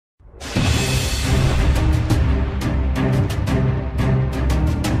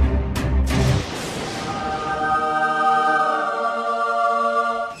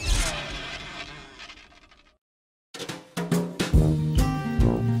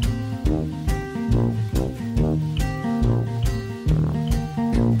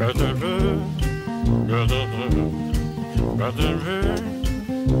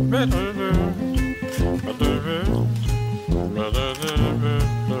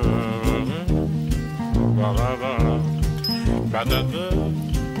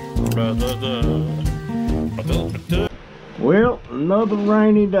Well, another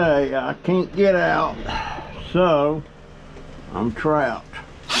rainy day. I can't get out, so I'm trapped.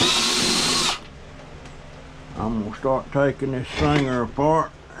 I'm gonna start taking this singer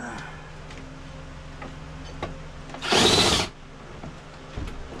apart.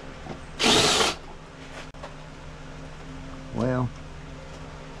 Well,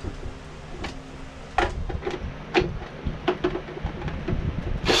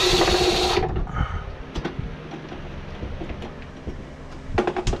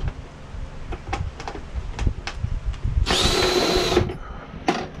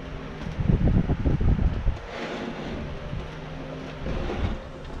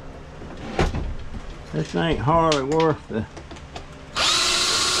 this ain't hardly worth the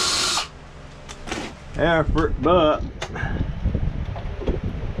effort, but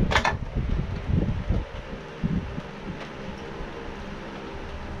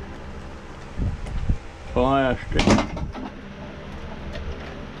plastic.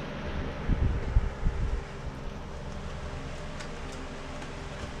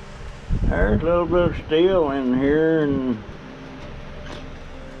 There's a little bit of steel in here, and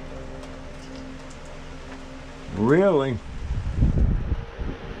really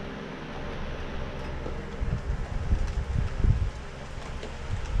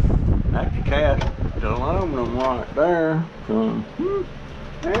that's cast aluminum right there. So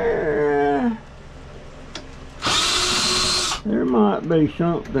there might be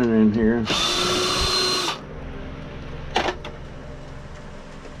something in here.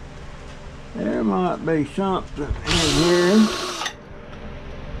 There might be something in here.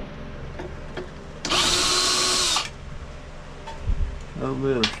 A little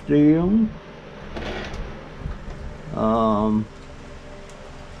bit of steel.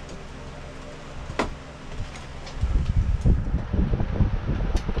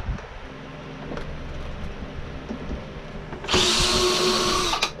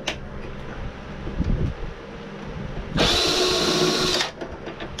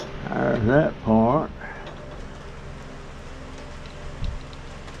 There's that part.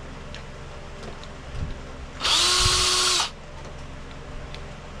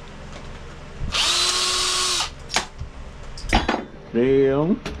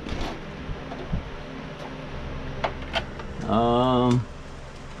 Steel.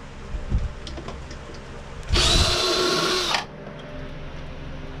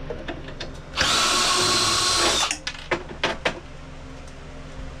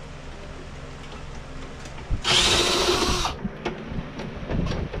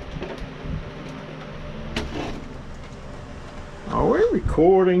 Are we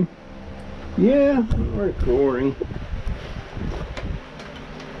recording? Yeah, we're recording.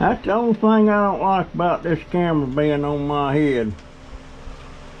 That's the only thing I don't like about this camera being on my head,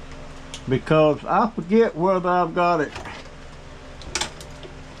 because I forget whether I've got it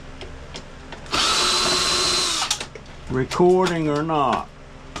recording or not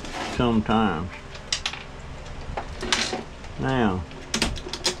sometimes. Now,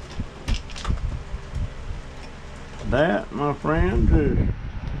 that, my friends, is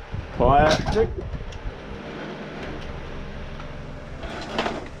plastic.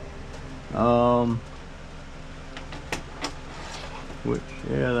 Which,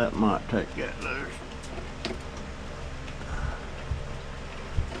 yeah, that might take that loose.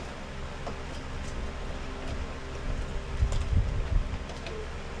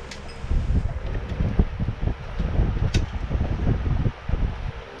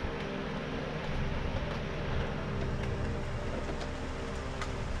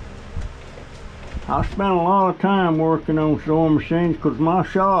 I spent a lot of time working on sewing machines because my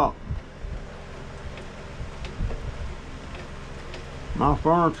shop, my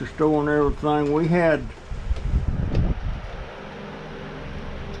furniture store and everything, we had,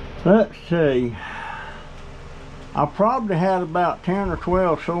 let's see, I probably had about 10 or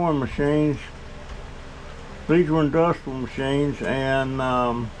 12 sewing machines. These were industrial machines, and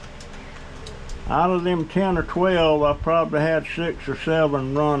out of them 10 or 12, I probably had 6 or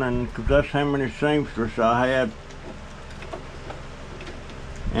 7 running, because that's how many seamstresses I had,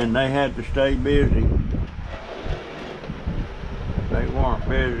 and they had to stay busy. If they weren't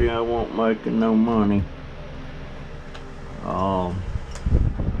busy, I wasn't making no money.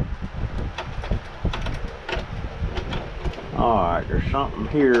 Alright, there's something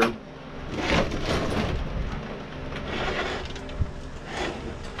here.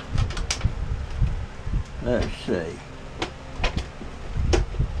 Let's see.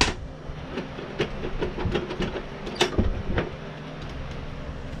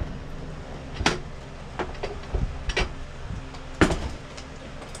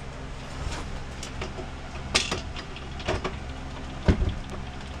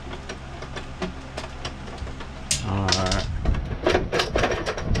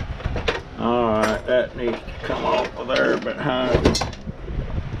 Alright, that needs to come off of there, but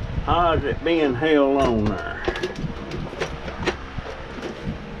how's it being held on there?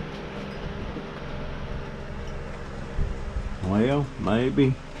 Well,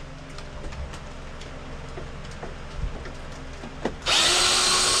 maybe.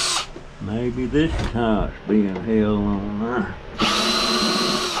 Maybe this is how it's being held on there.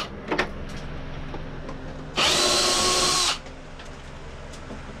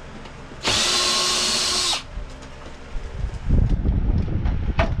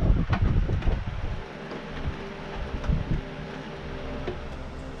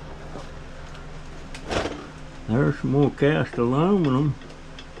 There's some more cast aluminum.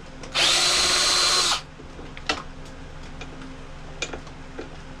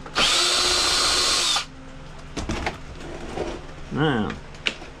 Now,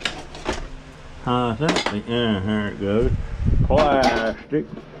 how's that? Yeah, there it goes. Plastic.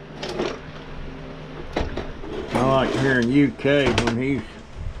 I like here in UK when he's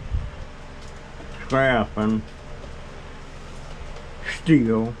scrapping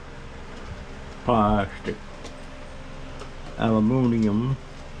steel, plastic, aluminum.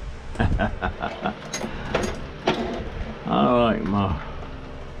 I like my.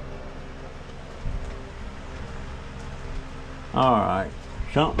 Alright,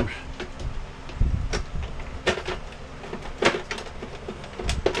 something's.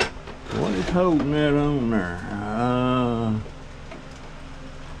 What is holding that on there?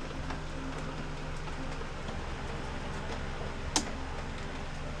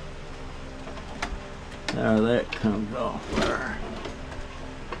 There, that comes off there.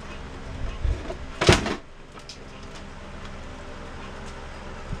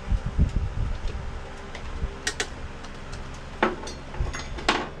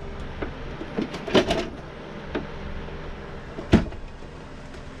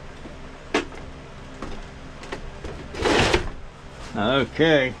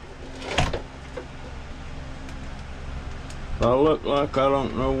 Okay. If I look like I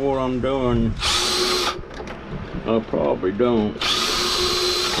don't know what I'm doing, I probably don't.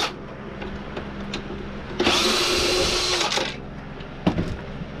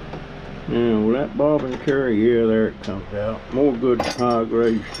 Yeah, well, that bob and carry, yeah, there it comes out. More good high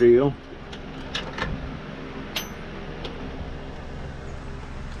grade steel.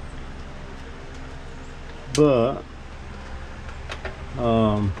 But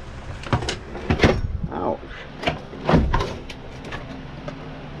ouch.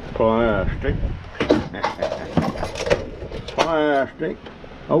 Plastic. Plastic.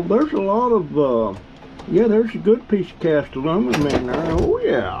 Oh, there's a lot of, yeah, there's a good piece of cast aluminum in there. Oh,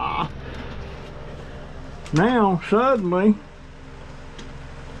 yeah. Now, suddenly,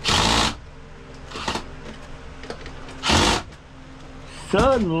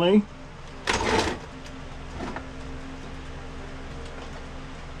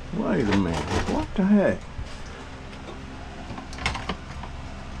 wait a minute, what the heck?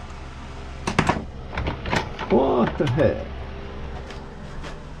 What the heck?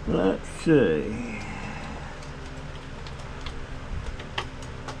 Let's see.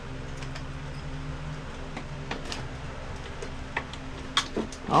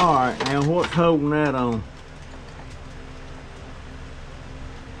 Alright, now what's holding that on?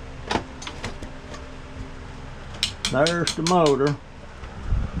 There's the motor.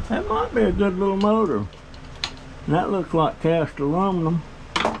 That might be a good little motor. And that looks like cast aluminum.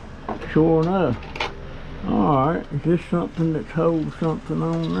 Sure enough. Alright, is this something that's holding something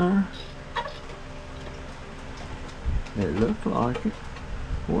on there? It looks like it.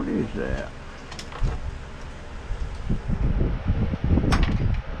 What is that?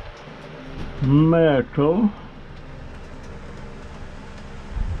 Metal.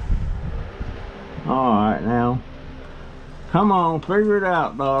 Alright now. Come on, figure it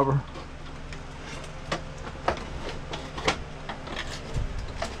out, Dauber.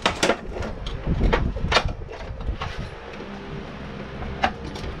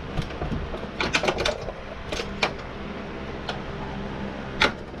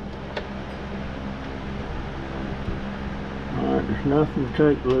 Alright, there's nothing to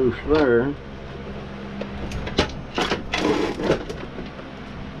take loose there.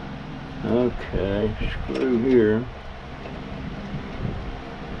 Okay, screw here.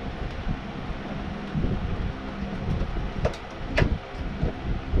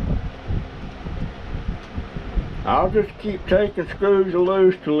 I'll just keep taking screws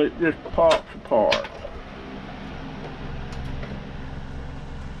loose till it just pops apart.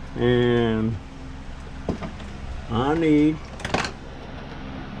 And I need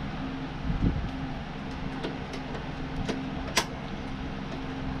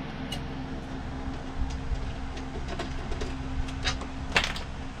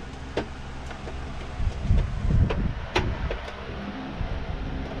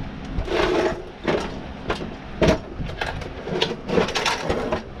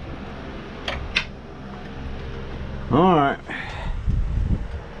alright.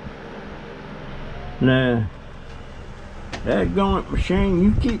 Now, that gunnet machine,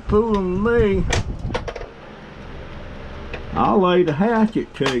 you keep fooling me, I'll lay the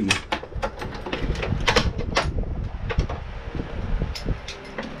hatchet to you.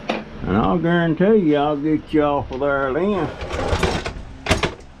 And I'll guarantee you I'll get you off of there then.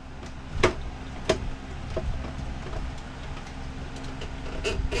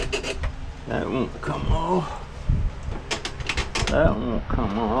 That won't come off. That won't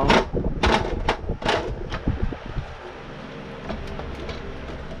come off.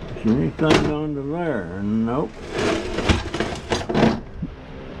 Is there anything under there? Nope.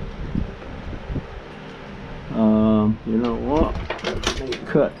 You know what? Let me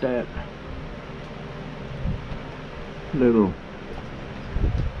cut that little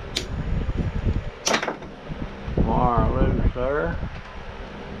wire loose there.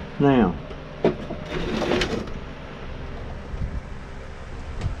 Now,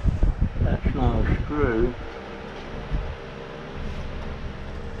 that's not a screw.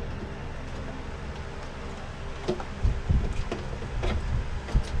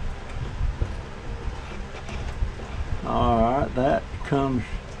 Alright, that comes,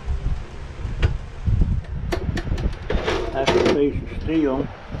 that's a piece of steel.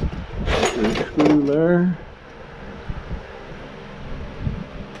 There's a screw there.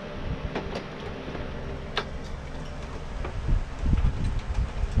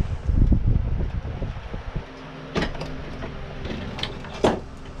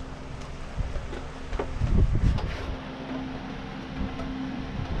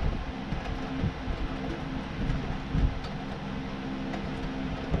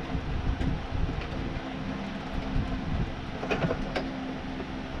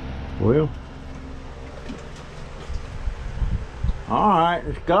 Well, alright,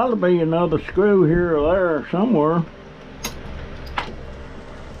 there's got to be another screw here or there somewhere.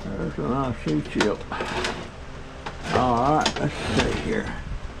 There's a nice C-chip. Alright, let's see here.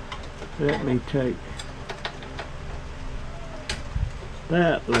 Let me take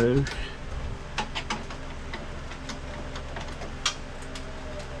that loose.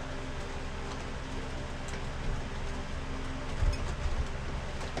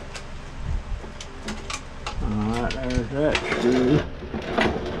 Alright, there's that screw.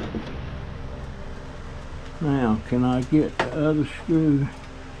 Now, can I get the other screw?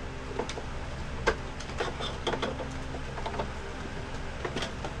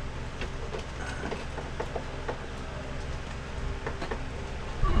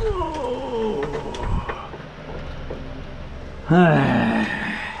 Oh.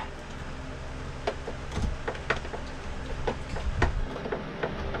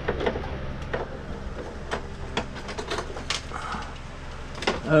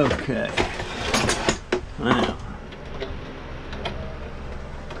 Okay, now,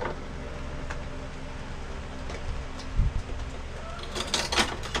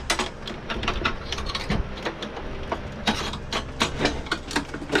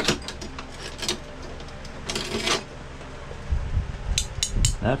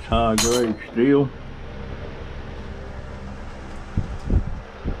 that's high grade steel.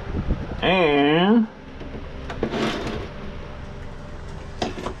 And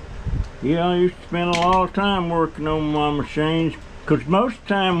yeah, I used to spend a lot of time working on my machines, because most of the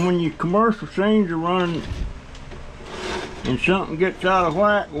time when your commercial machines are running and something gets out of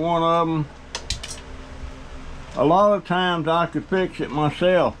whack with one of them, a lot of times I could fix it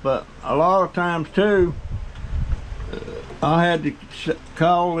myself, but a lot of times too I had to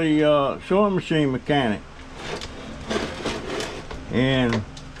call the sewing machine mechanic. And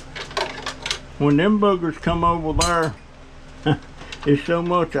when them boogers come over there, it's so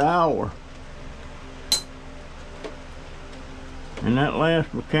much an hour. And that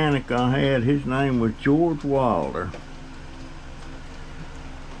last mechanic I had, his name was George Wilder.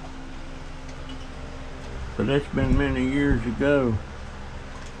 But that's been many years ago.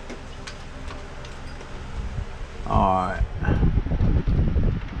 Alright.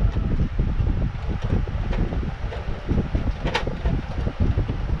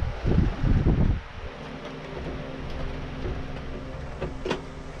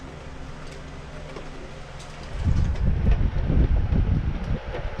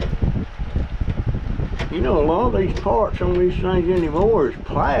 You know, a lot of these parts on these things anymore is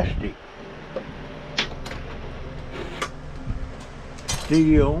plastic.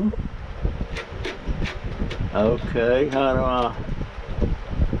 Steel. Okay, how do I...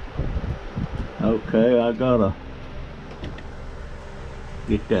 Okay, I gotta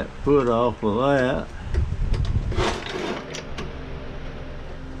get that foot off of that.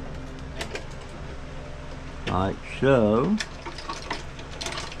 Like so.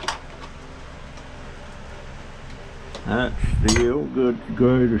 That's steel, good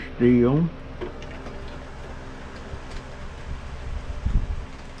grade of steel.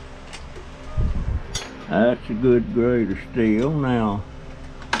 That's a good grade of steel. Now,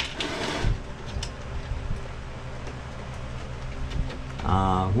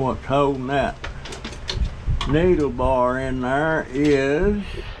 what's holding that needle bar in there is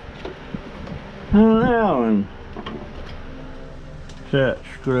an Allen set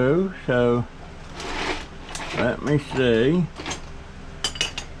screw. So let me see.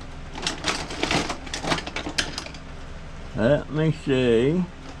 Let me see.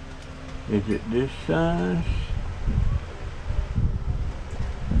 Is it this size?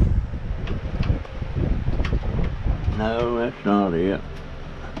 No, that's not it.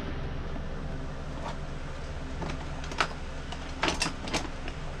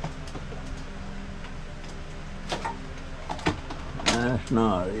 That's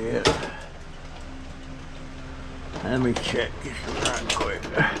not it. Let me check this right quick.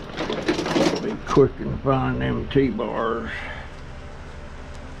 Be quick and find them T-bars.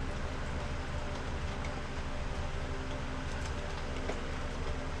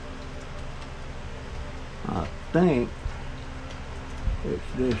 I think it's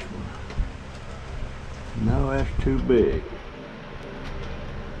this one. No, that's too big.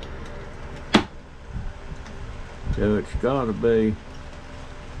 So it's gotta be,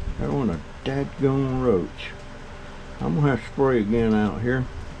 I want a dadgone roach. I'm gonna have to spray again out here.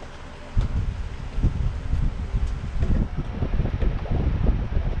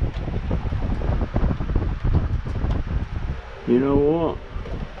 You know what?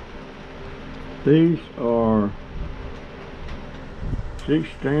 These are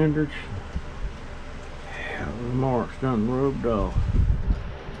standards. Yeah, the mark's done rubbed off.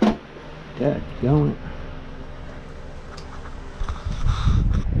 Dadgone it.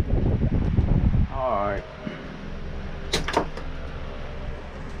 Alright.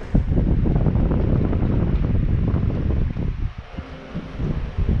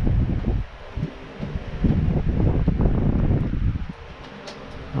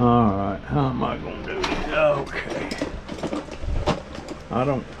 Alright, how am I gonna do this? Okay.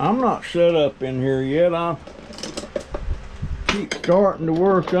 I'm not set up in here yet. I keep starting to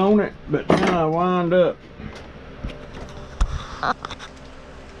work on it, but then I wind up I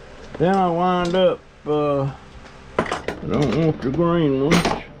don't want the green ones.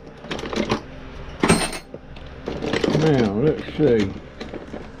 Now, let's see.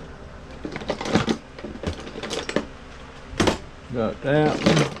 Got that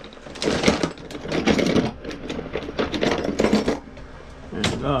one.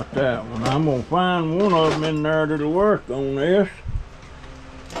 And got that one. I'm gonna find one of them in there that'll work on this.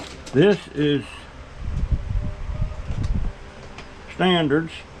 This is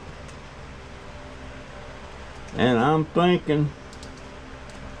standards. And I'm thinking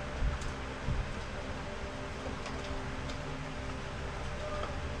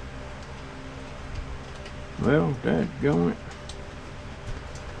well, dadgone it.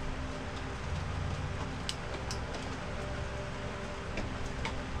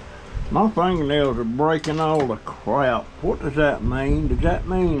 My fingernails are breaking all the crap. What does that mean? Does that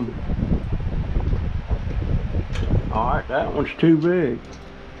mean... Alright, that one's too big.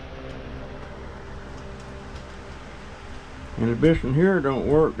 And if this one here don't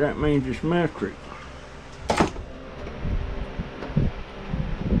work, that means it's metric.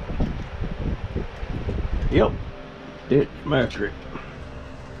 Yep, it's metric.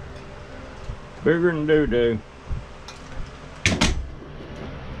 Bigger than doo-doo.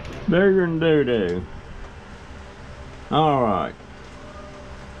 Bigger than doo-doo. Alright.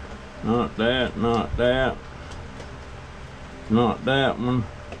 Not that, not that. Not that one.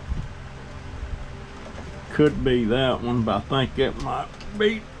 Could be that one, but I think it might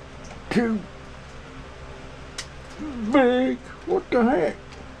be too big. What the heck?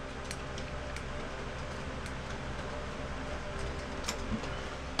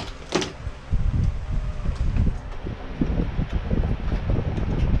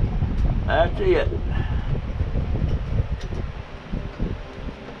 That's it.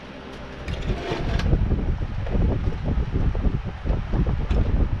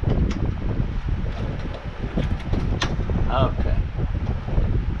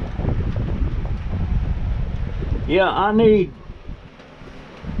 Yeah, I need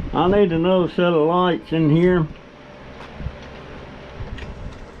another set of lights in here.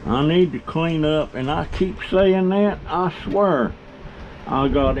 I need to clean up, and I keep saying that. I swear I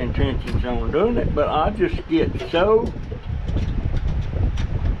got intentions on doing it, but I just get so...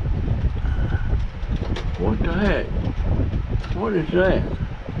 What the heck? What is that?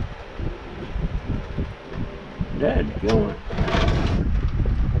 Dadgummit.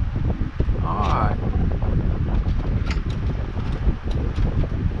 Alright.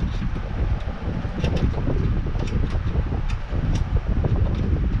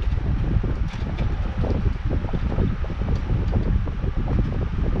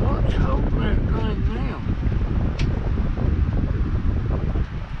 What's holding that thing now?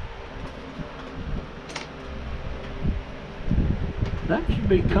 That should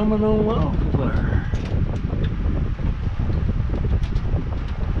be coming on off of there.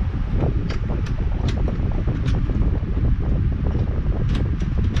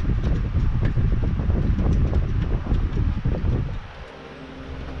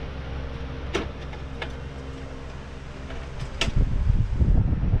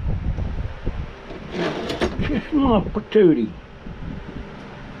 Just my patootie.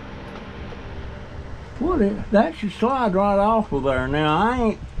 What is that? Should slide right off of there. Now I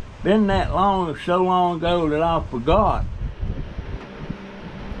ain't been that long, so long ago that I forgot.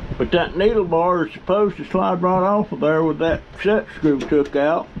 But that needle bar is supposed to slide right off of there with that set screw took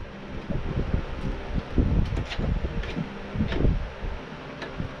out.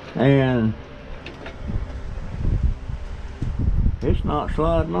 And it's not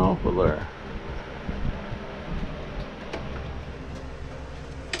sliding off of there.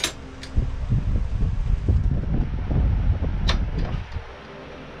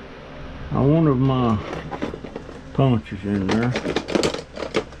 I wonder if my punch is in there.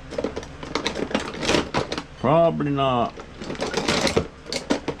 Probably not.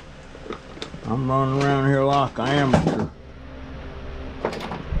 I'm running around here like an amateur.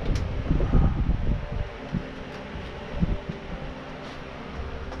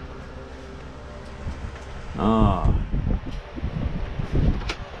 Ah,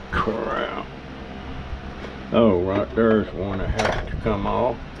 crap. Oh, right there's one that has to come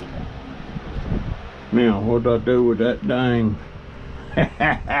off. Now, what did I do with that dang?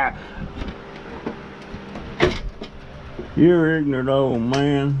 You're ignorant old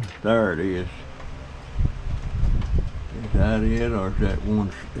man. There it is. Is that it, or is that one?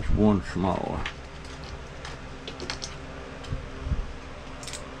 It's one smaller.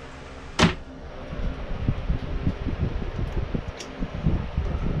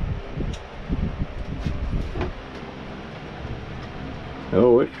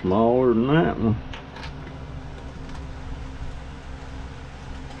 Oh, it's smaller than that one.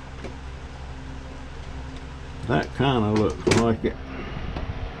 That kind of looks like it.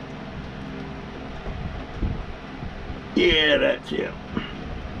 Yeah, that's it.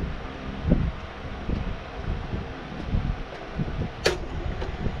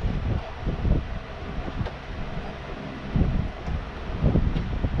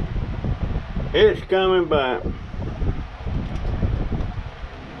 It's coming back.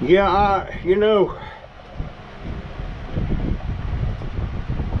 Yeah, you know,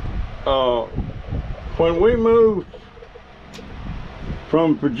 when we moved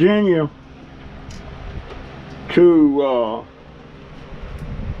from Virginia to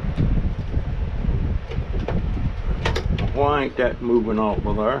why ain't that moving off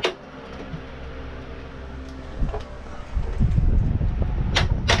of there?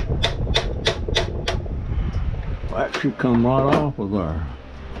 That should come right off of there.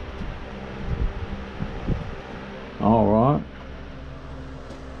 All right.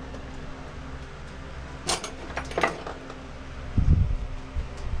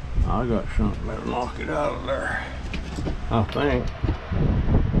 I got something that'll knock it out of there, I think.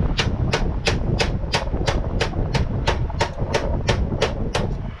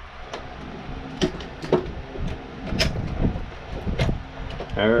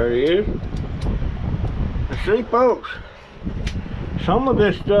 There it is. See, folks, some of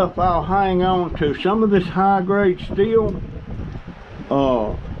this stuff I'll hang on to. Some of this high-grade steel,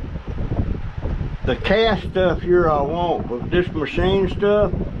 the cast stuff here I won't, but this machine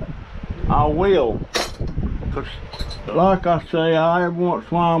stuff, I will. Because, like I say, every once in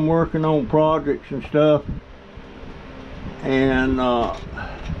a while I'm working on projects and stuff, and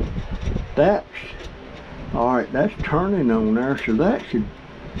that's, alright, that's turning on there, so that should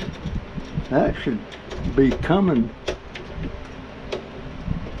be coming.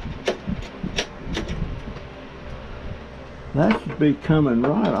 That should be coming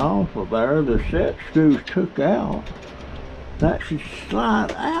right off of there. The set screws took out. That should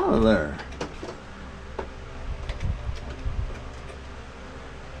slide out of there.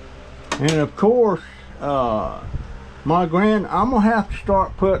 And of course, I'm gonna have to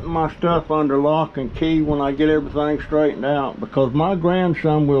start putting my stuff under lock and key when I get everything straightened out, because my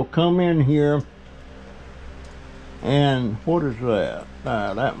grandson will come in here and, what is that?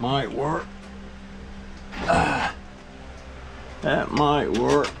 That might work. That might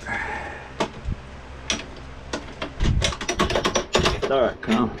work. There it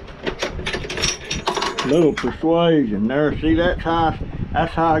comes. Little persuasion there. See, that's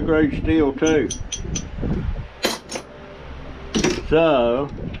high grade steel too. So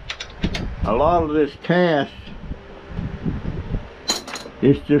a lot of this cast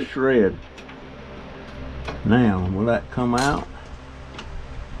is just shred. Now, will that come out?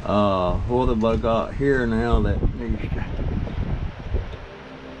 What have I got here now that needs to...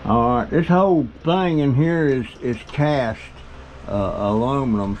 Alright, this whole thing in here is cast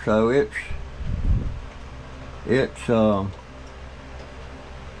aluminum, so it's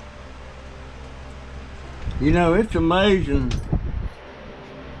you know, it's amazing.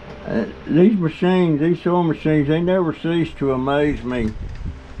 These machines, these sewing machines, they never cease to amaze me.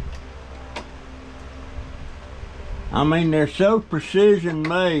 I mean, they're so precision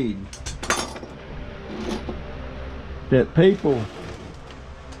made that people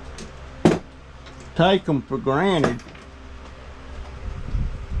take them for granted.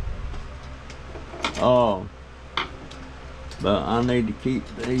 But I need to keep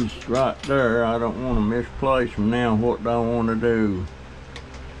these right there. I don't want to misplace them now. What do I want to do?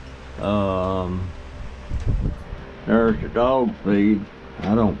 There's the dog feed.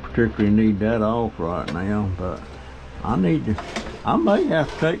 I don't particularly need that off right now, but I may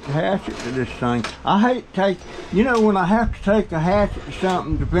have to take the hatchet to this thing. I hate to take, you know, when I have to take a hatchet to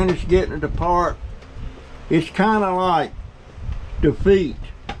something to finish getting it apart, it's kind of like defeat.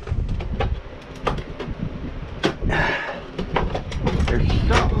 There's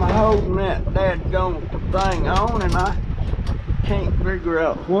something holding that dadgum thing on, and I can't figure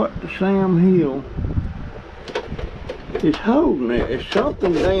out what the Sam Hill is holding it. It's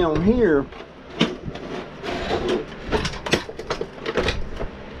something down here.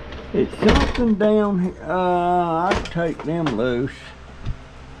 It's something down here. I can take them loose.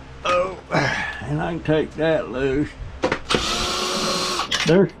 Oh, and I can take that loose.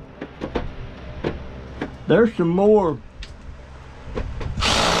 There's some more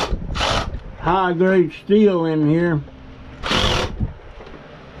high grade steel in here.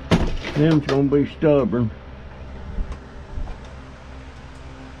 Them's gonna be stubborn.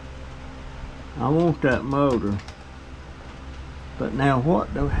 I want that motor. But now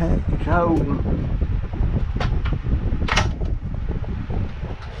what the heck is holding?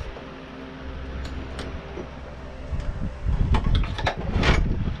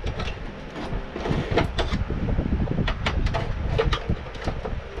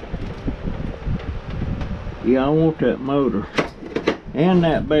 Yeah, I want that motor and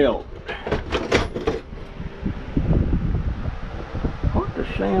that belt. What the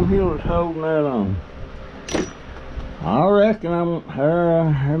Sam Hill is holding that on? I reckon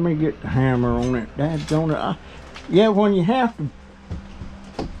let me get the hammer on it. Dadgone it. Yeah, when you have to.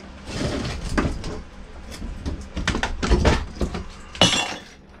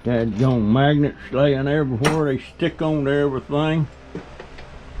 Dadgone magnets laying everywhere. They stick on to everything.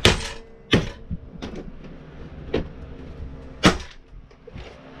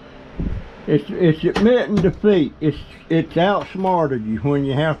 It's admitting defeat. It's outsmarted you when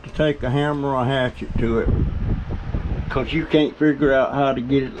you have to take a hammer or a hatchet to it, because you can't figure out how to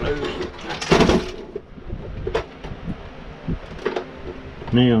get it loose.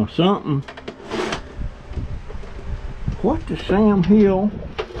 Now something. What the Sam Hill?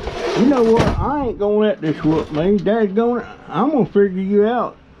 You know what? I ain't gonna let this whoop me. Dadgone it. I'm gonna figure you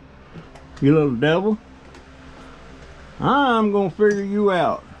out, you little devil. I'm gonna figure you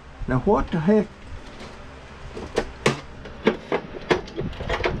out. Now what the heck?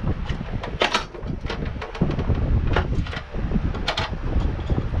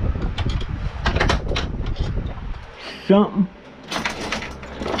 Something.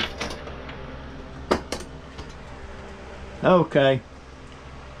 Okay.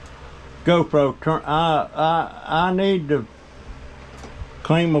 GoPro, turn. I need to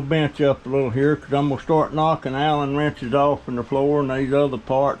clean my bench up a little here, because I'm gonna start knocking Allen wrenches off in the floor and these other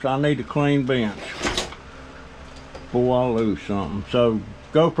parts. I need a clean bench before I lose something. So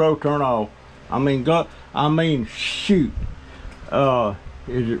GoPro, turn off. I mean shoot.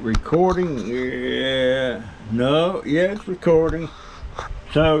 Is it recording? Yeah. No, yeah, it's recording.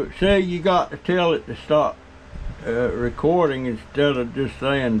 So, say you got to tell it to stop recording instead of just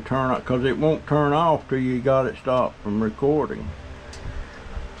saying turn off, because it won't turn off till you got it stopped from recording.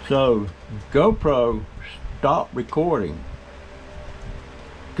 So, GoPro, stop recording.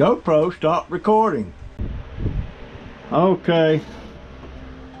 GoPro, stop recording. Okay.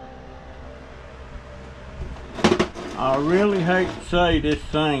 I really hate to say this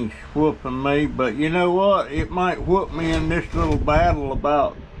thing's whooping me, but you know what? It might whoop me in this little battle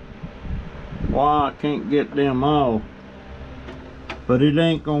about why I can't get them off. But it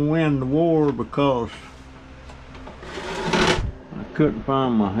ain't gonna win the war because I couldn't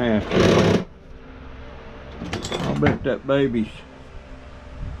find my hat. I bet that baby's...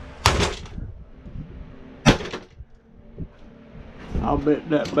 I'll bet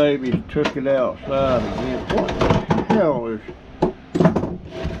that baby took it outside again. What the hell is...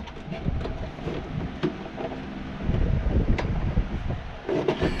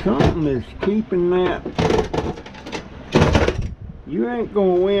 Something is keeping that... You ain't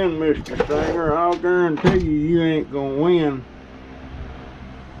gonna win, Mr. Singer. I'll guarantee you, you ain't gonna win.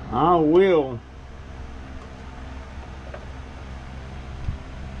 I will.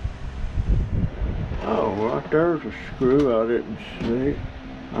 Oh, right there's a screw I didn't see.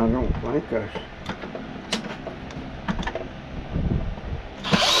 I don't think I...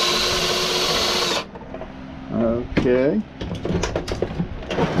 Okay.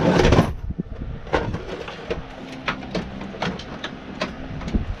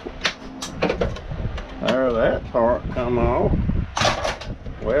 There, that part come off.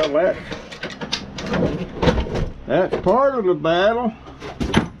 Well, that's part of the battle.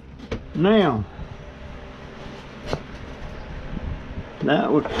 Now,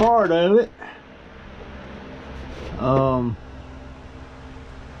 that was part of it.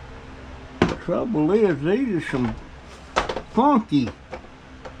 The trouble is, these are some funky.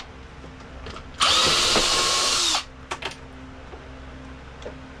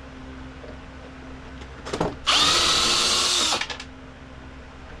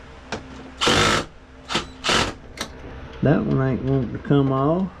 That one ain't wanting to come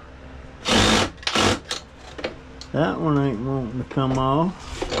off. That one ain't wanting to come off.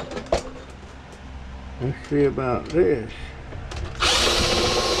 Let's see about this.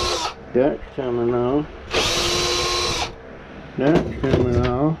 That's coming off. That's coming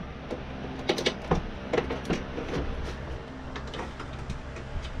off.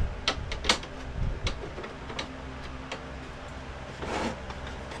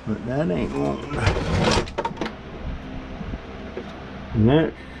 But that ain't wanting to. And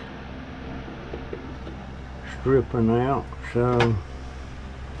that's stripping out, so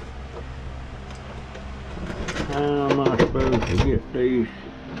how am I supposed to get these?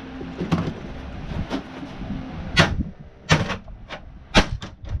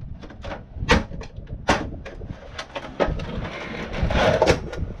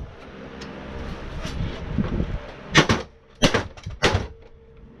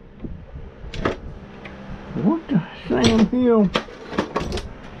 What the Sam Hill?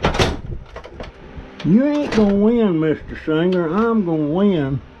 You ain't gonna win, Mr. Singer. I'm gonna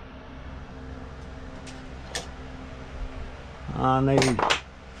win. I need...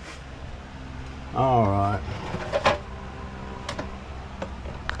 Alright.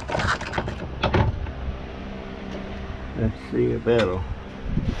 Let's see if that'll...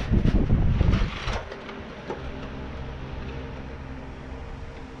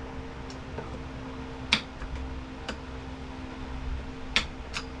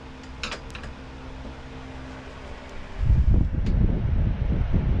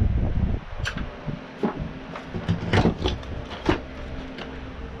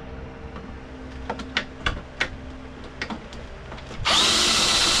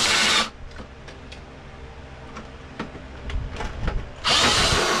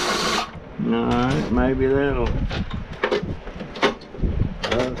 Alright, maybe that'll...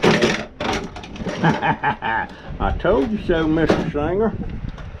 Okay. I told you so, Mr. Singer.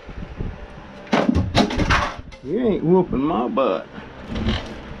 You ain't whooping my butt.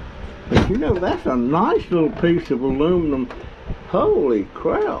 But you know, that's a nice little piece of aluminum. Holy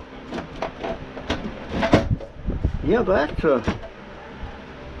crap. Yeah, that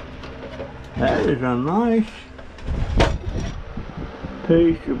is a nice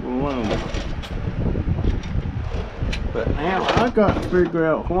piece of aluminum. But now I got to figure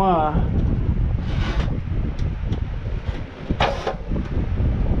out why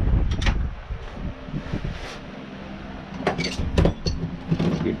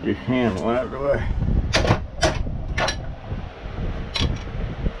get this handle out of the way.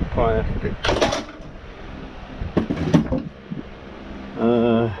 plastic.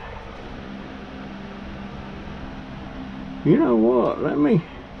 You know what?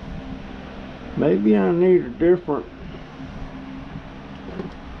 Maybe I need a different.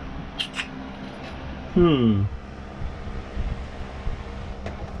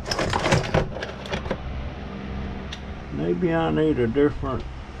 Maybe I need a different.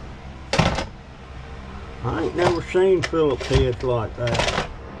 I ain't never seen Phillips heads like that.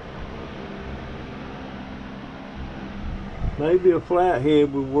 Maybe a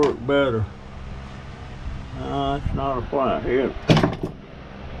flathead would work better. It's not a flathead.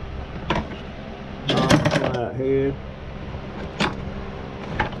 Not a flathead.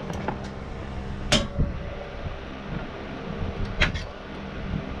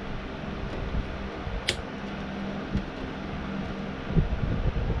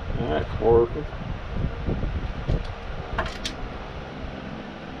 That's working.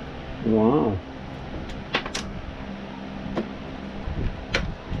 Wow.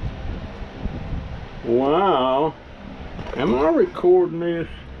 Wow. Am I recording this?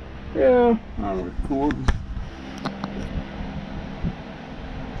 Yeah, I'm recording.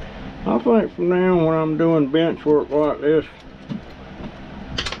 I think from now when I'm doing bench work like this,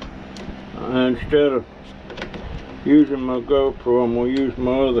 instead of using my GoPro, I'm going to use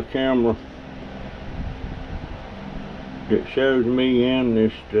my other camera that shows me and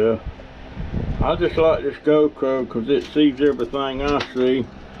this stuff. I just like this GoPro because it sees everything I see.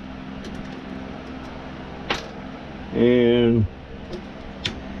 And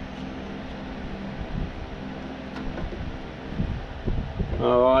I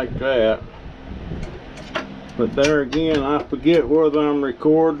like that. But there again, I forget whether I'm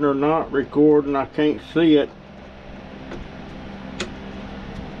recording or not recording. I can't see it.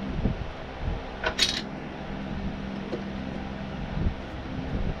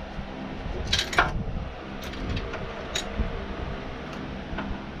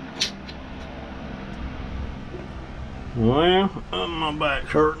 Well, my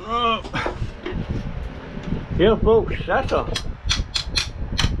back's hurting up. Yeah, folks, that's a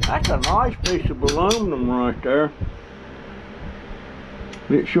nice piece of aluminum right there.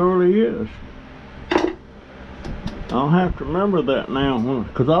 It surely is. I'll have to remember that now,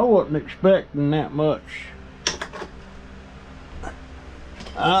 because I wasn't expecting that much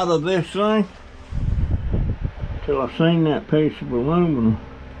out of this thing till I seen that piece of aluminum.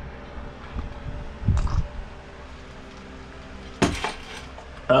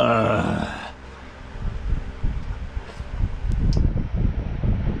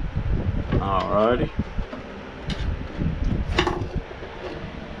 Alrighty.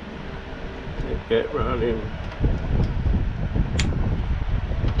 Get that right in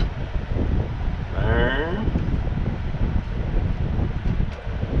there.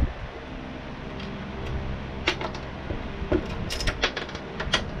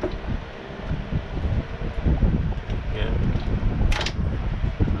 Get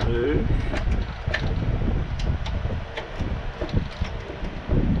loose.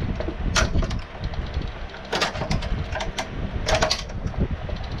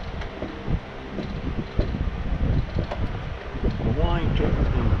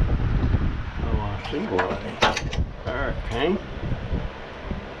 See what? There it came.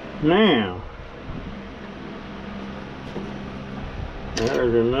 Now,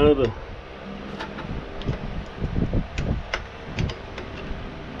 there's another.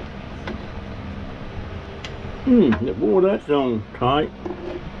 Boy, that's on tight.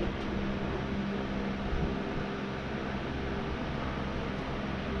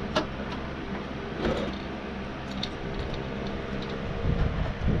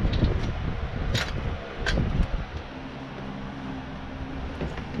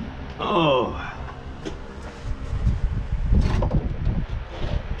 Oh.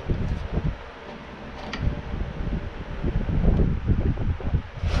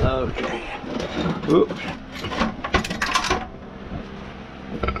 Okay. Oops.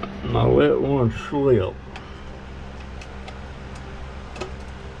 I let one slip.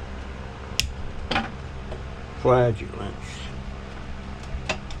 Flagellants.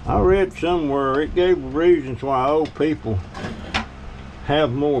 I read somewhere it gave reasons why old people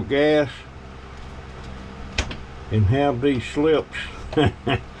have more gas and have these slips.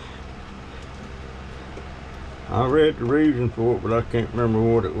 I read the reason for it, but I can't remember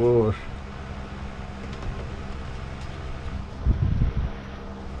what it was.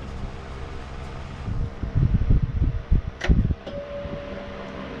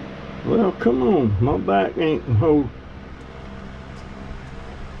 Well, come on, my back ain't hold.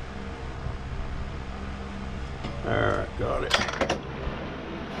 Alright, got it.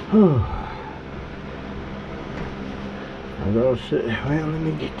 I gotta sit, well, let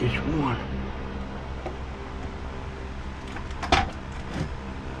me get this one.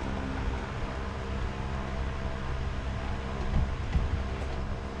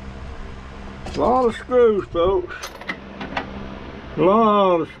 A lot of screws, folks. A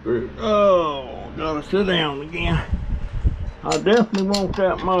lot of screws. Oh, gotta sit down again. I definitely want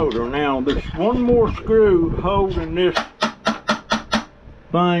that motor. Now, there's one more screw holding this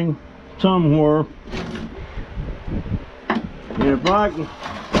thing somewhere. And if I can,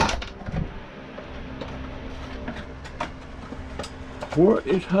 what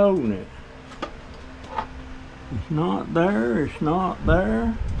is holding it? It's not there, it's not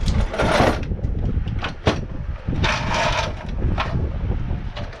there.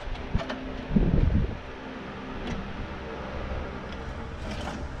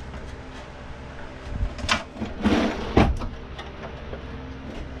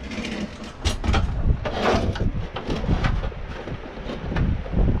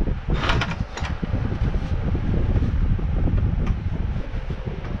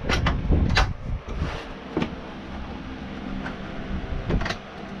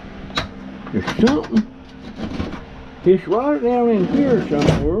 There's something. It's right down in here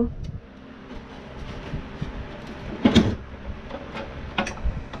somewhere.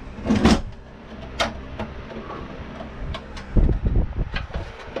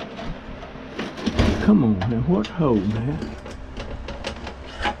 Come on now, what's holding that?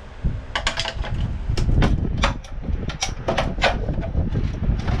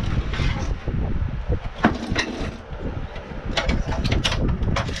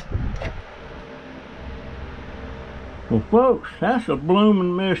 Well, folks, that's a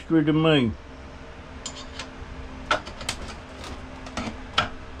blooming mystery to me.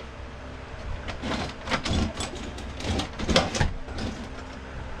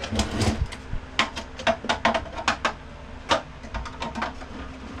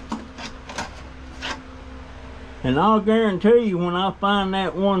 And I'll guarantee you, when I find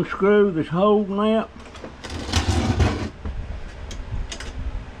that one screw that's holding that,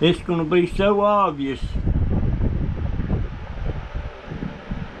 it's going to be so obvious.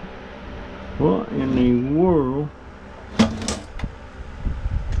 What in the world?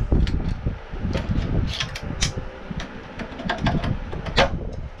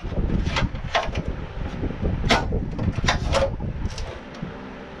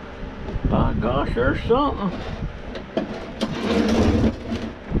 By gosh, there's something.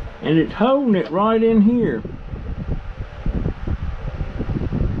 And it's holding it right in here.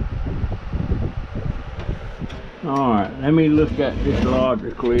 Alright, let me look at this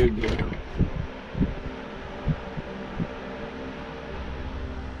logically again.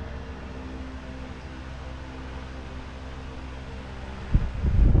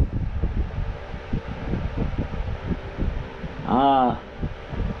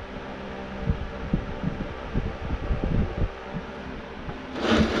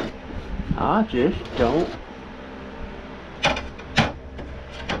 I just don't.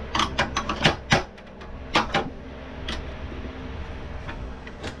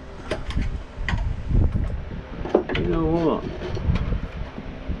 You know what?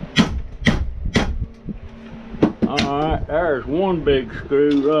 Alright, there's one big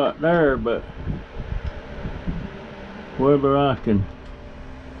screw right there, but whether I can,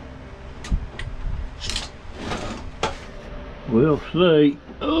 we'll see.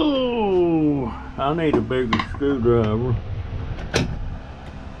 Oh, I need a bigger screwdriver.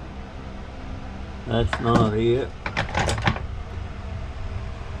 That's not it.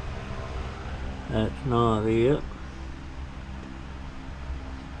 That's not it.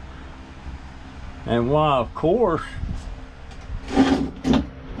 And why, of course,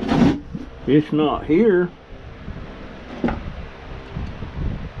 it's not here.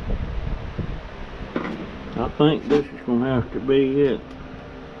 I think this is going to have to be it.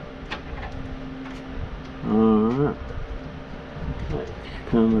 Alright, that's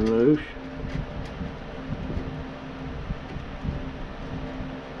coming loose.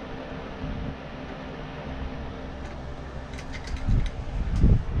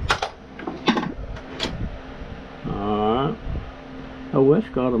 Alright. Oh, it's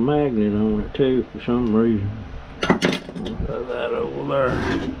got a magnet on it too for some reason. I'll throw that over there.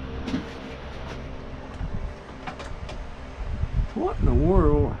 What in the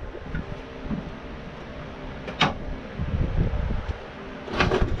world?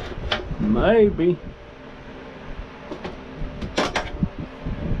 Maybe.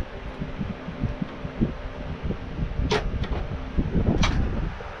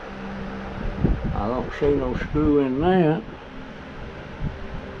 I don't see no screw in that.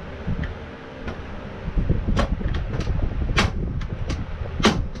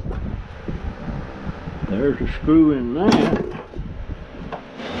 to screw in that,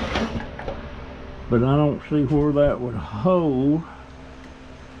 but I don't see where that would hold.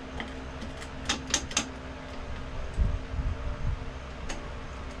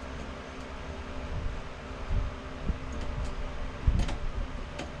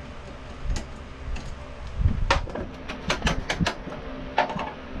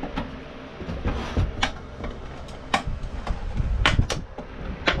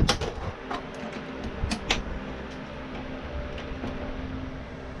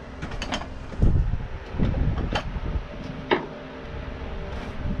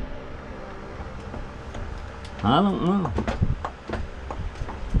 I don't know.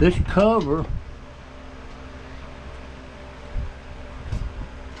 This cover,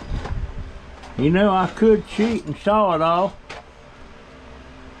 you know, I could cheat and saw it off,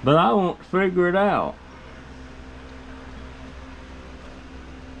 but I want to figure it out.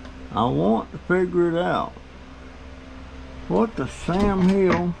 I want to figure it out. What the Sam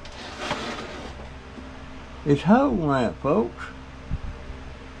Hill is holding that, folks?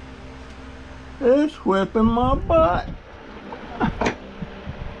 It's whipping my butt.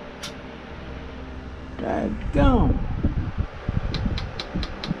 Dadgone.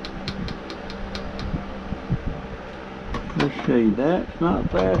 Let's see, that's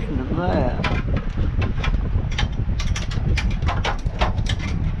not fastened to that.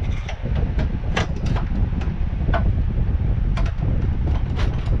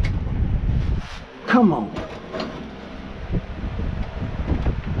 Come on.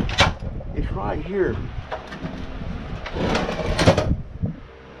 It's right here.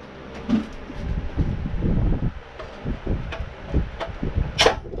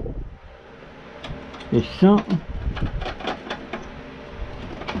 It's something.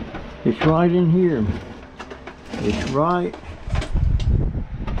 It's right in here. It's right.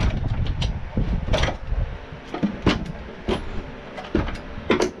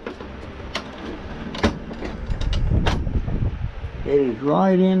 It is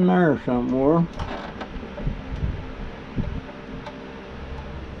right in there somewhere.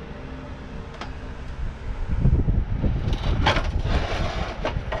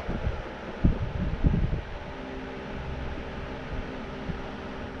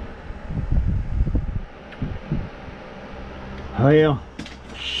 Well,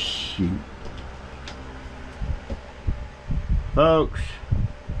 shoot. Folks,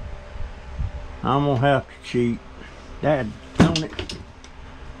 I'm gonna have to cheat. Dad, don't it?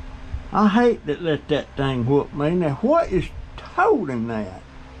 I hate to let that thing whoop me. Now, what is holding that?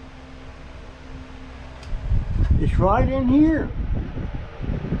 It's right in here.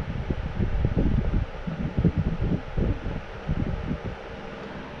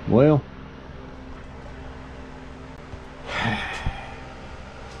 Well,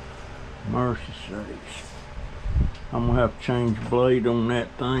 mercy sakes. I'm gonna have to change the blade on that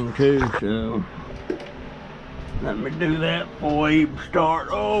thing too, so let me do that before I even start.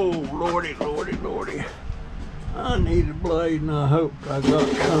 Oh, lordy, lordy, lordy. I need a blade, and I hope I got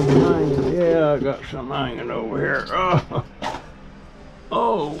some hanging. Yeah, I got some hanging over here.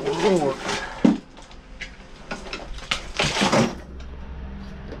 Oh Lord.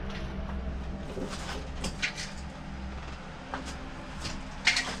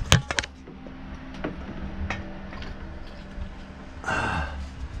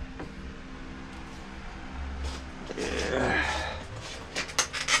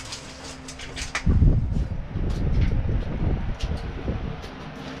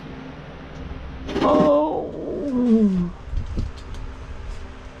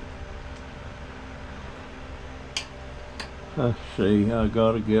 Let's see, I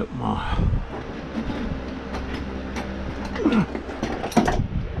gotta get my I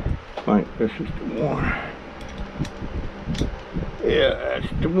think this is the one. Yeah, that's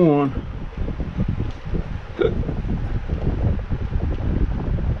the one.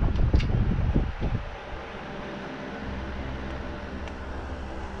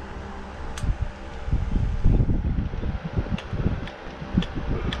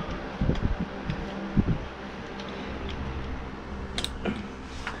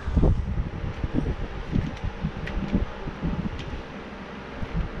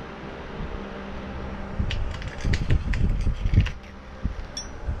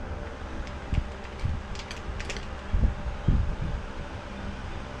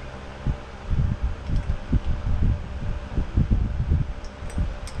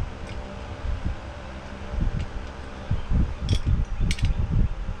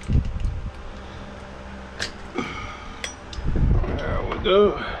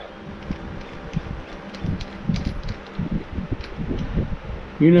 Go.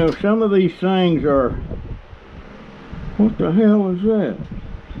 You know, some of these things are What the hell is that?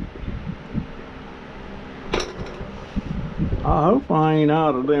 I hope I ain't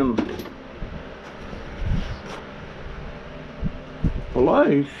out of them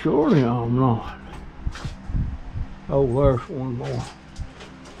blades. Surely I'm not. Oh, there's one more.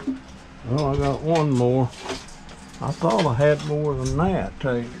 Well, I got one more. I thought I had more than that, to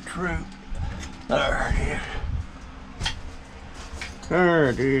tell you the truth. There it is. There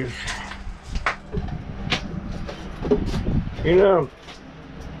it is. You know,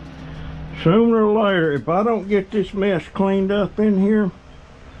 sooner or later, if I don't get this mess cleaned up in here,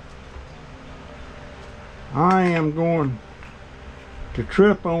 I am going to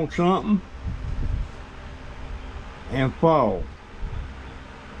trip on something and fall.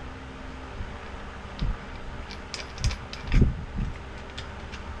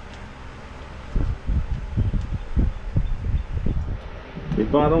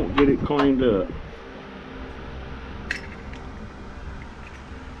 If I don't get it cleaned up.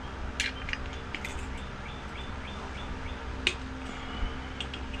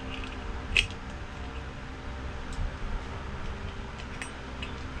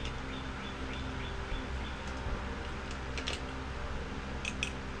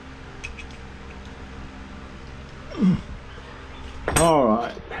 All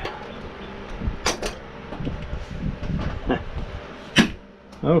right.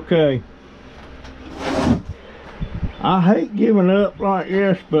 Okay. I hate giving up like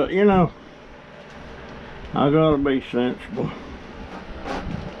this, but you know, I gotta be sensible.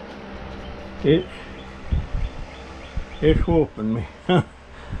 It's whooping me.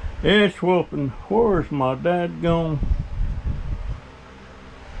 It's whooping. Where's my dadgone?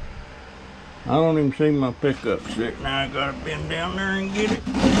 I don't even see my pickup stick now. I gotta bend down there and get it.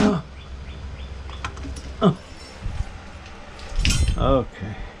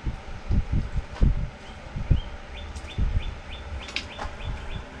 Okay.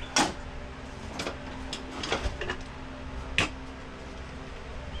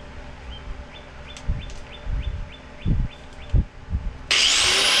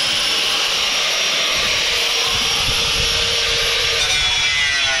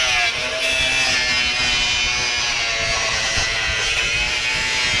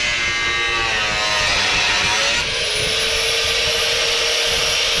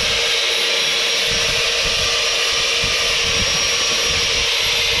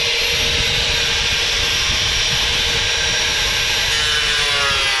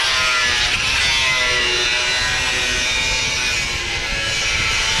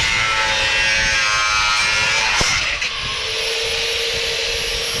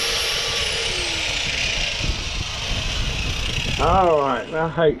 Alright, I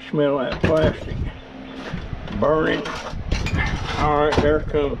hate the smell of that plastic burning. Alright, there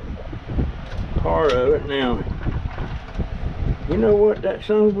comes part of it now. You know what, that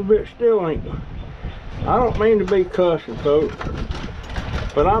son of a bitch still ain't. I don't mean to be cussing, folks,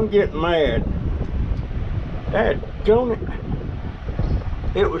 but I'm getting mad. Dadgummit.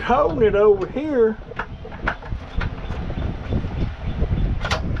 It was holding it over here.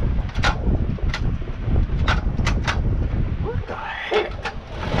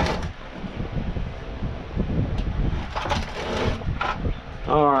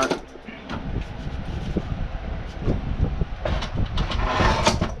 All right.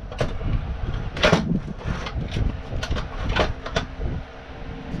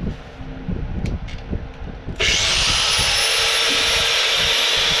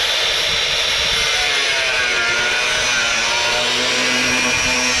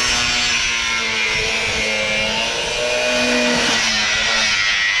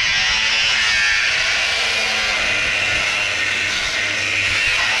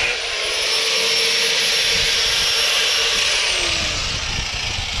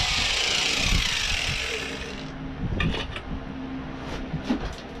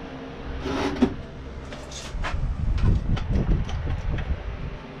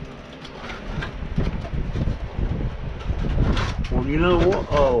 Well, you know what?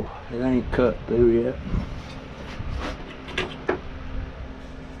 Oh, it ain't cut through yet.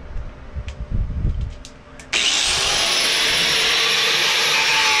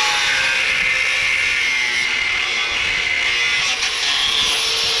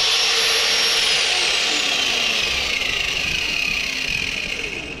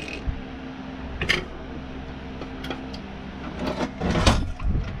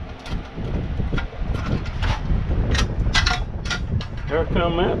 There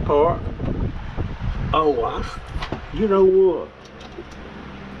come that part. Oh, you know what?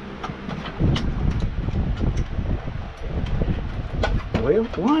 Well,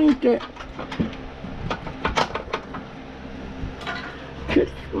 why ain't that? Shit,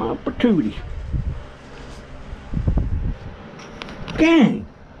 my patootie. Dang.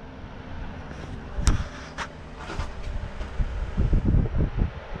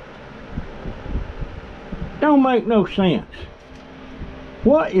 Don't make no sense.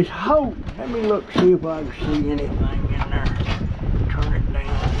 What is holding? Let me look, see if I can see anything in there. Turn it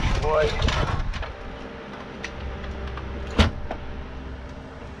down this way.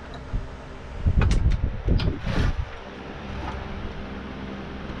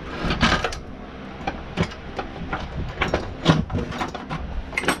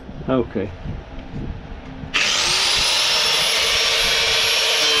 Okay.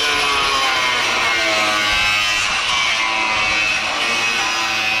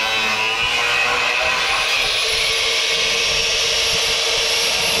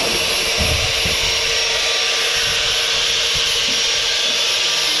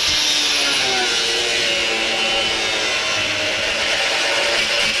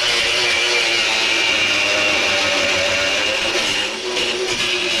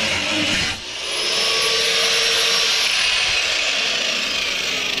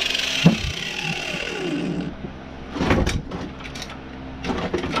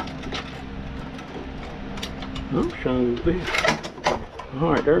 I'm showing you this.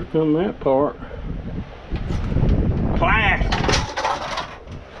 Alright, there come that part. Plastic.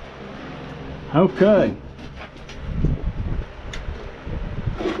 Okay.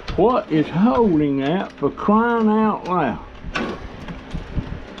 What is holding that, for crying out loud?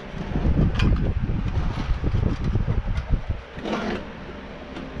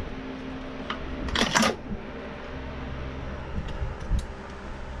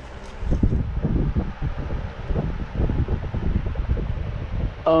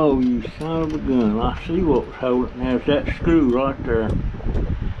 Oh, you son of a gun. I see what was holding. There's that screw right there.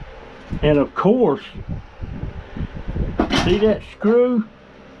 And of course, see that screw?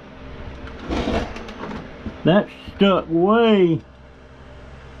 That's stuck way.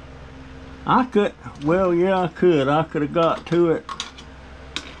 I could, well, yeah, I could. I could have got to it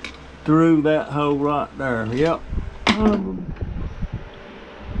through that hole right there. Yep.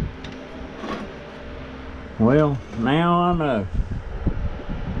 Well, now I know.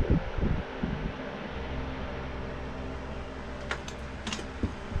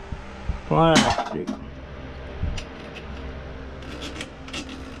 Plastic.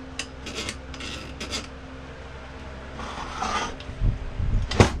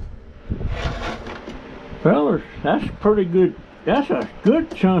 Fellas, that's pretty good. That's a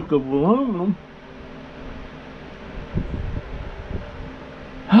good chunk of aluminum.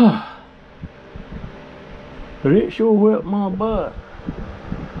 But it sure whipped my butt.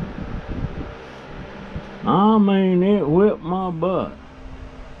 I mean, it whipped my butt.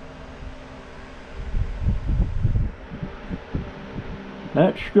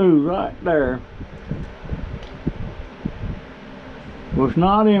 That screw right there was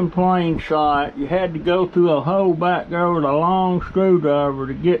not in plain sight. You had to go through a hole back there with a long screwdriver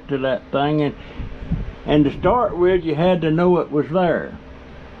to get to that thing, and to start with, you had to know it was there.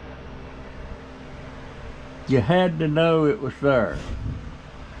 You had to know it was there.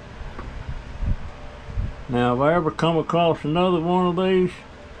 Now, if I ever come across another one of these,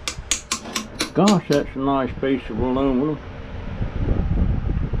 gosh, that's a nice piece of aluminum.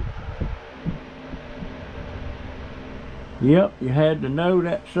 Yep, you had to know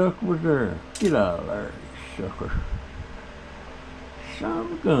that sucker was there. Get out of there, you sucker. Son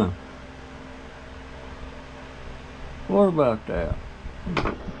of a gun. What about that?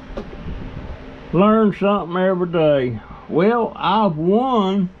 Learn something every day. Well, I've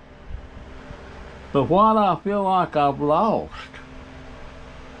won, but what I feel like I've lost.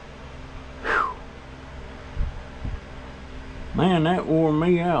 Whew. Man, that wore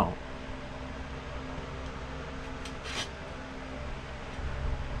me out.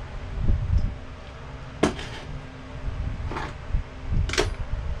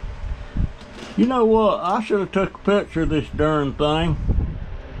 You know what? I should have took a picture of this darn thing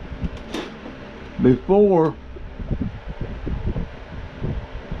before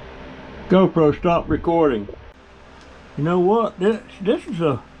GoPro stopped recording. You know what? This is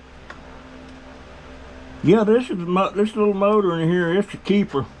a, yeah, this little motor in here. It's a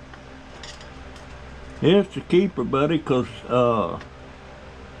keeper. It's a keeper, buddy, because come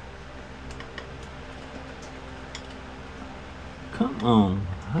on,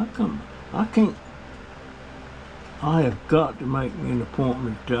 how come? I can't. I have got to make me an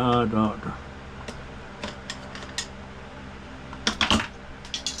appointment to the eye doctor.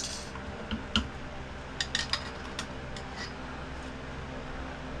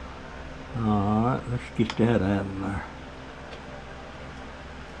 Alright, let's get that out of there.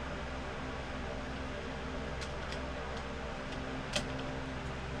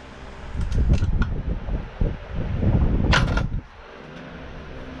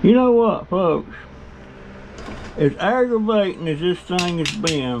 You know what, folks? As aggravating as this thing has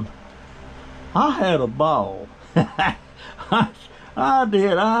been, I had a ball. I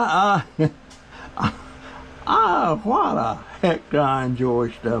did. Why the heck do I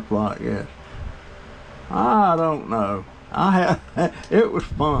enjoy stuff like this? I don't know. It was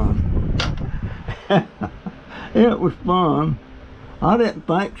fun. It was fun. I didn't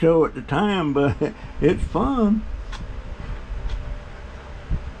think so at the time, but it's fun.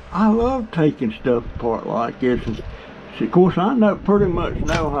 I love taking stuff apart like this. And, of course, I pretty much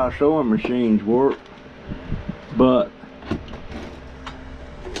know how sewing machines work, but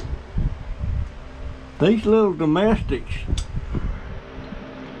these little domestics,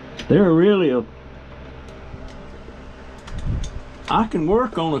 they're really I can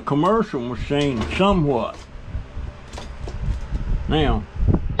work on a commercial machine somewhat. Now,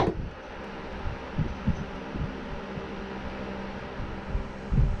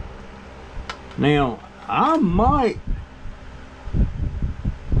 I might,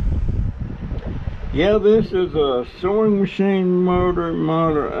 yeah, this is a sewing machine motor,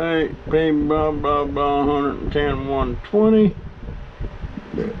 model 8, P blah blah blah, 110, 120.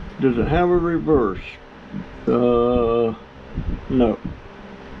 Does it have a reverse? No.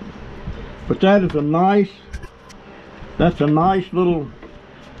 But that is that's a nice little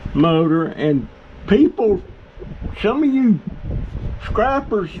motor, and people, some of you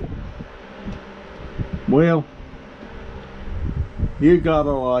scrappers, well, you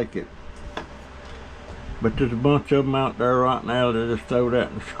gotta like it. But there's a bunch of them out there right now that just throw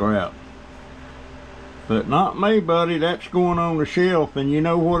that in the scrap. But not me, buddy. That's going on the shelf. And you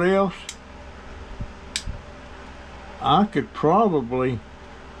know what else? I could probably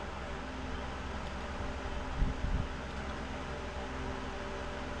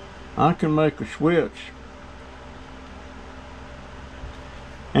make a switch,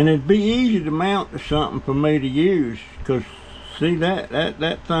 and it'd be easy to mount to something for me to use, because see that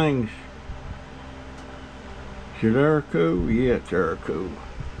thing's, is it air cool? Yeah, it's air cool.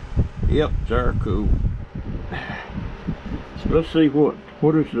 Yep, it's air cool. So let's see what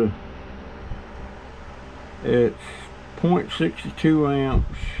is the, it's 0.62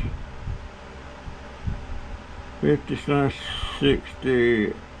 amps,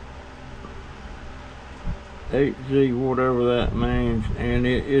 50/60 8Z, whatever that means, and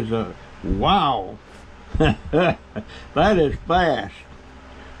it is a, wow, that is fast,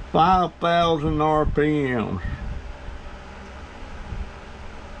 5,000 RPMs,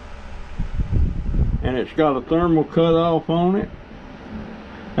 and it's got a thermal cutoff on it.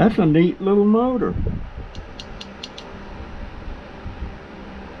 That's a neat little motor.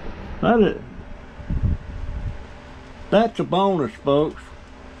 That's a bonus, folks.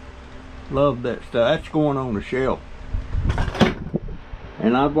 Love that stuff. That's going on the shelf,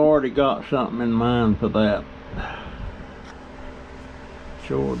 and I've already got something in mind for that.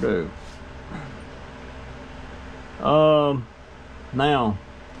 Sure do. Now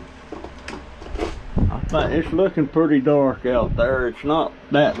I think it's looking pretty dark out there. It's not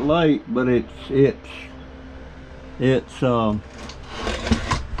that late, but it's gonna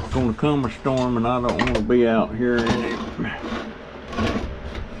come a storm, and I don't want to be out here in it.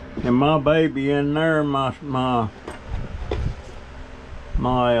 And my baby in there, my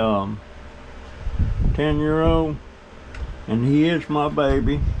 10-year-old, and he is my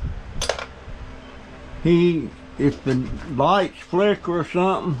baby. If the lights flicker or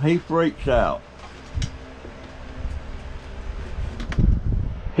something, he freaks out.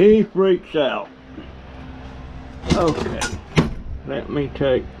 He freaks out. Okay, let me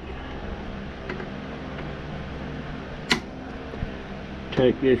take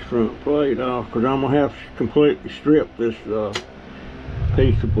this front plate off, because I'm gonna have to completely strip this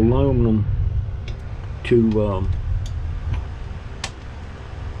piece of aluminum to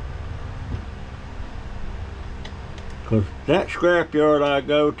because that scrapyard I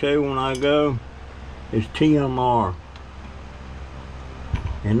go to when I go is TMR,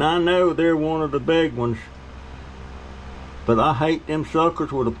 and I know they're one of the big ones, but I hate them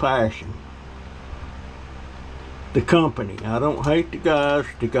suckers with a passion. The company, I don't hate the guys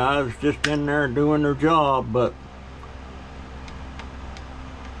just in there doing their job, but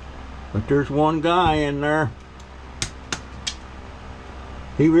there's one guy in there,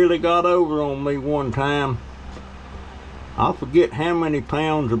 he really got over on me one time. I forget how many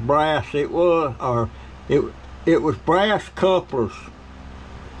pounds of brass it was, or it was brass couplers,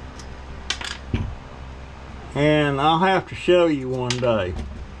 and I'll have to show you one day.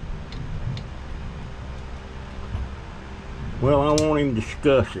 Well, I won't even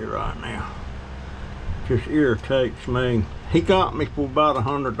discuss it right now. It just irritates me. He got me for about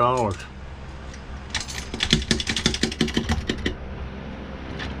 $100.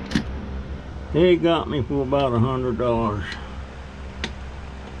 He got me for about $100.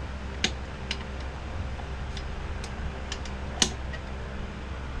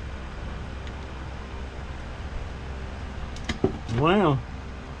 Well,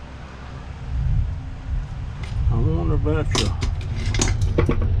 I wonder about you.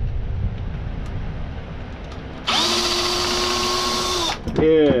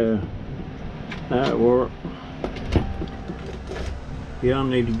 Yeah, that worked. Yeah, I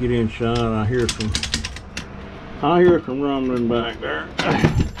need to get inside. I hear some rumbling back there.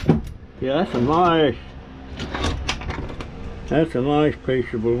 Yeah, that's a nice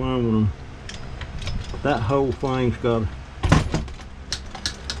piece of aluminum. That whole thing's got to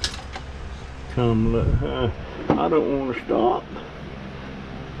come. I don't want to stop.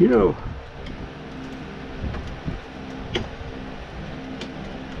 You know.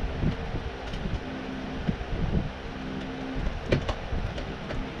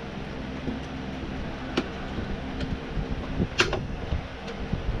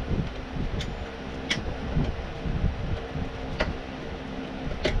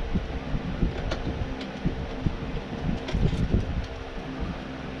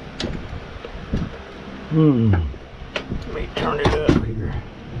 Let me turn it up here.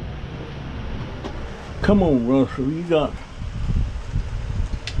 Come on, Russell, you got.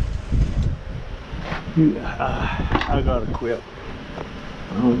 I gotta quit.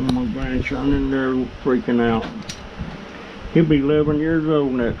 I don't want my grandson in there freaking out. He'll be 11 years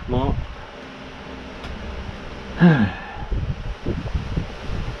old next month.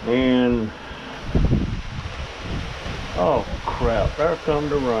 And oh crap, there come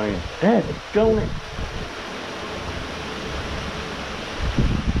the rain. Daggone it.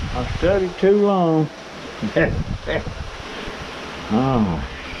 I studied too long. Oh,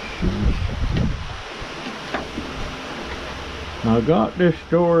 shoot. I got this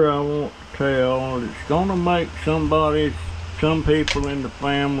story I want to tell. It's gonna make some people in the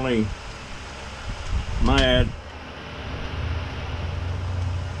family mad.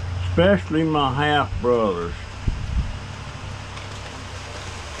 Especially my half brothers.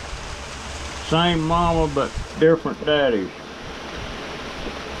 Same mama but different daddies.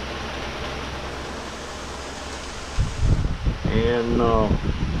 And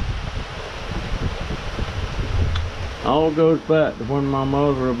all goes back to when my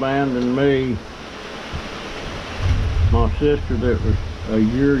mother abandoned me, my sister that was a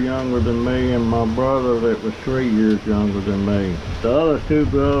year younger than me, and my brother that was 3 years younger than me. The other two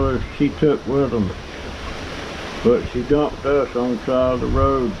brothers she took with them, but she dumped us on the side of the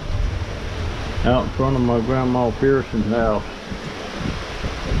road out in front of my grandma Pearson's house.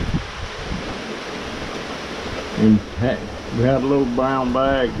 And we had a little brown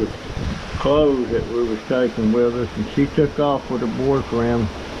bag of clothes that we was taking with us, and she took off with her boyfriend.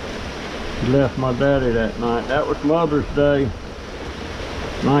 She left my daddy that night. That was Mother's Day,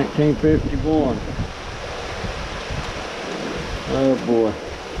 1951. Oh boy.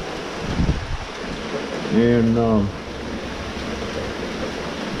 And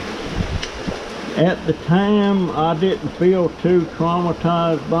at the time I didn't feel too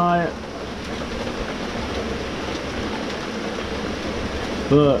traumatized by it.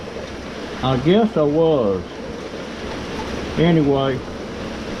 But I guess I was. Anyway,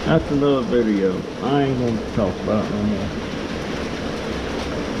 that's another video. I ain't going to talk about it no more.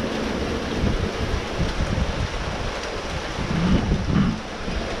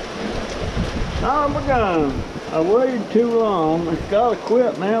 Son of a gun. I waited too long. It's got to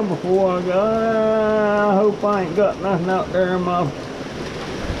quit now before I go. I hope I ain't got nothing out there in my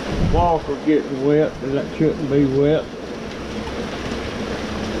walker getting wet that shouldn't be wet.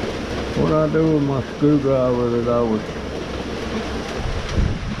 What I do with my screwdriver that I was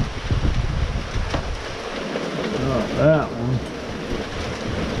not that one.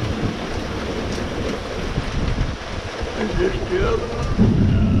 Is this the other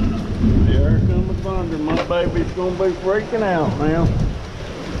one? There comes the thunder. My baby's gonna be freaking out now.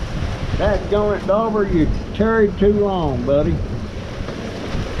 Dadgummit, Dauber, you tarried too long, buddy.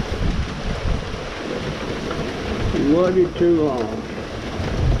 You waited too long.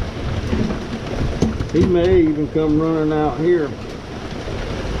 He may even come running out here.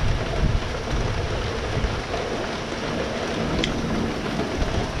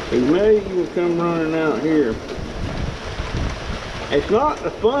 He may even come running out here. It's not the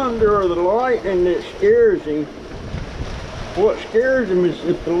thunder or the lightning that scares him. What scares him is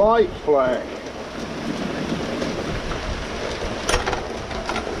if the lights flash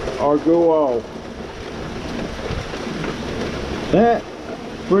or go off. That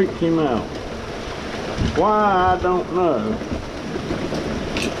freaks him out. Why, I don't know.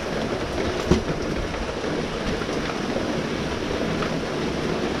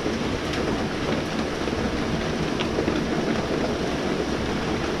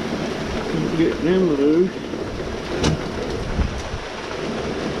 Getting them loose.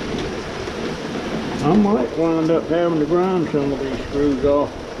 I might wind up having to grind some of these screws off,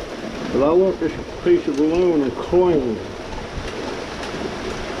 but I want this piece of aluminum clean.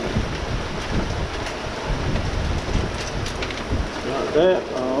 Got that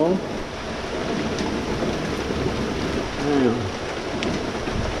off. Now,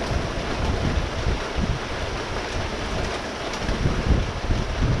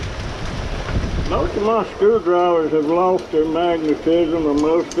 most of my screwdrivers have lost their magnetism, or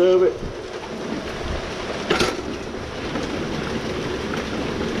most of it.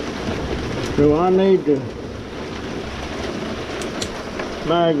 So I need to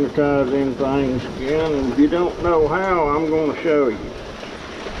magnetize them things again, and if you don't know how, I'm going to show you.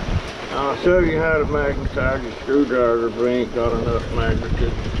 I'll show you how to magnetize your screwdriver if you ain't got enough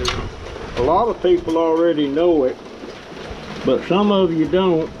magnetism to them. A lot of people already know it, but some of you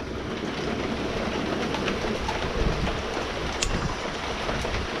don't.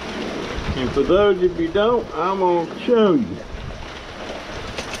 And for those of you who don't, I'm going to show you.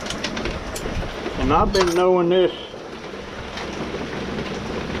 And I've been knowing this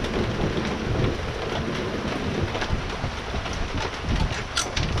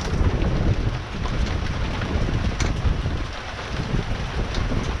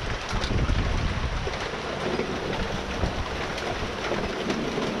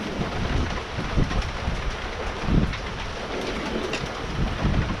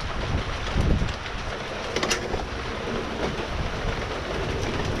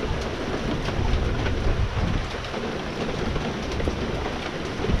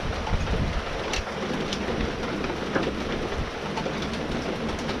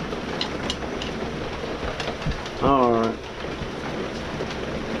Alright.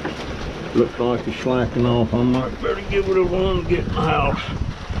 Looks like it's slacking off. I might better give it a run and get in the house.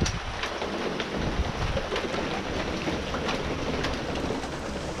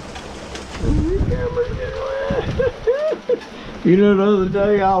 You know, the other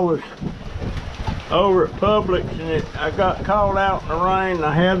day I was over at Publix and I got caught out in the rain. And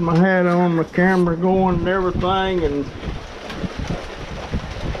I had my hat on, my camera going and everything, and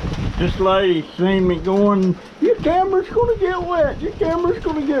this lady seen me going, "Your camera's gonna get wet, your camera's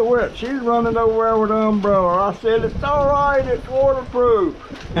gonna get wet." She's running over there with an umbrella. I said, "It's all right, it's waterproof."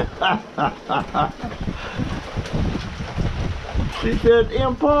 She said,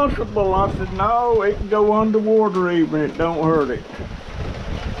 "Impossible." I said, "No, it can go underwater even, it don't hurt it."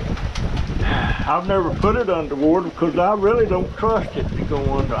 I've never put it underwater because I really don't trust it to go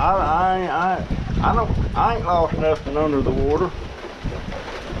under. I ain't lost nothing under the water.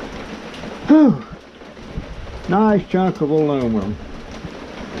 Whew. Nice chunk of aluminum.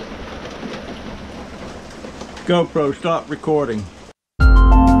 GoPro, stop recording.